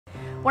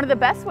One of the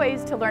best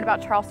ways to learn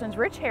about Charleston's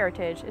rich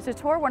heritage is to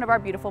tour one of our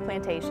beautiful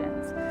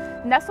plantations.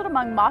 Nestled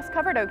among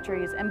moss-covered oak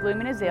trees and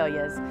blooming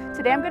azaleas,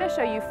 today I'm going to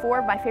show you 4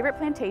 of my favorite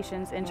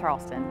plantations in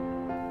Charleston.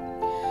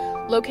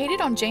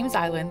 Located on James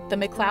Island, the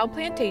McLeod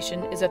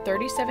Plantation is a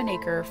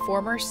 37-acre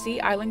former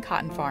Sea Island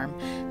cotton farm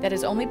that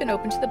has only been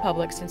open to the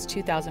public since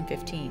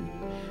 2015.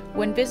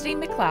 When visiting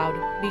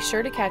McLeod, be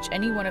sure to catch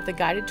any one of the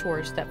guided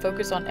tours that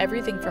focus on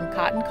everything from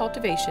cotton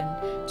cultivation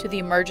to the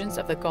emergence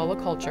of the Gullah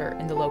culture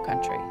in the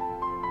Lowcountry.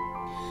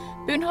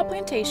 Boone Hall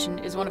Plantation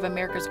is one of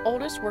America's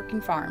oldest working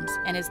farms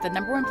and is the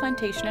 #1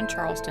 plantation in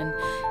Charleston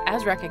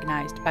as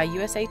recognized by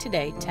USA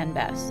Today 10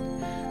 Best.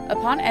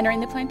 Upon entering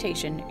the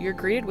plantation, you're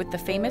greeted with the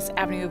famous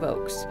Avenue of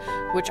Oaks,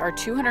 which are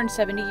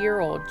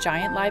 270-year-old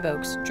giant live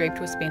oaks draped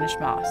with Spanish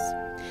moss.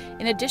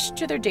 In addition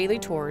to their daily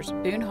tours,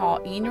 Boone Hall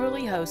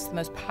annually hosts the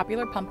most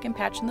popular pumpkin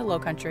patch in the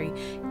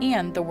Lowcountry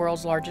and the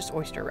world's largest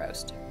oyster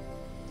roast.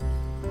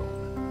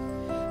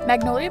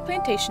 Magnolia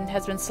Plantation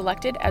has been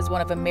selected as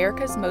one of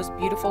America's most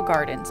beautiful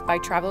gardens by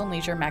Travel +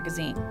 Leisure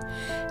magazine.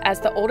 As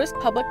the oldest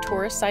public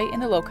tourist site in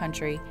the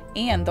Lowcountry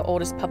and the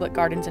oldest public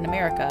gardens in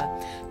America,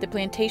 the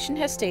plantation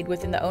has stayed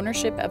within the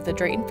ownership of the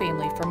Drayton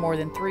family for more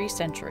than 3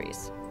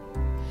 centuries.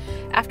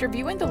 After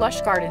viewing the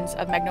lush gardens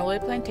of Magnolia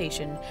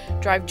Plantation,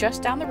 drive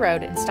just down the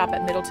road and stop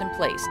at Middleton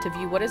Place to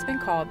view what has been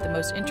called the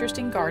most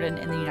interesting garden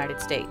in the United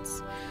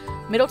States.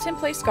 Middleton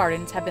Place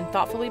gardens have been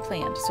thoughtfully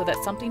planned so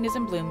that something is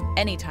in bloom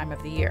any time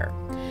of the year.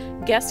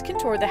 Guests can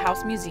tour the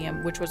House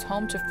Museum, which was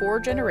home to 4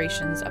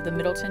 generations of the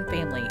Middleton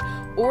family,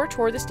 or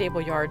tour the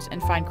stable yards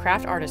and find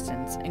craft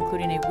artisans,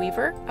 including a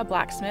weaver, a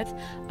blacksmith,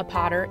 a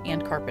potter,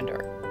 and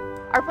carpenter.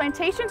 Our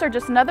plantations are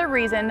just another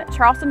reason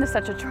Charleston is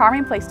such a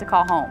charming place to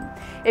call home.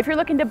 If you're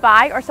looking to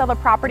buy or sell a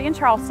property in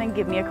Charleston,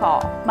 give me a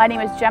call. My name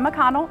is Jen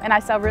McConnell and I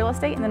sell real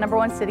estate in the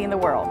 #1 city in the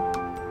world.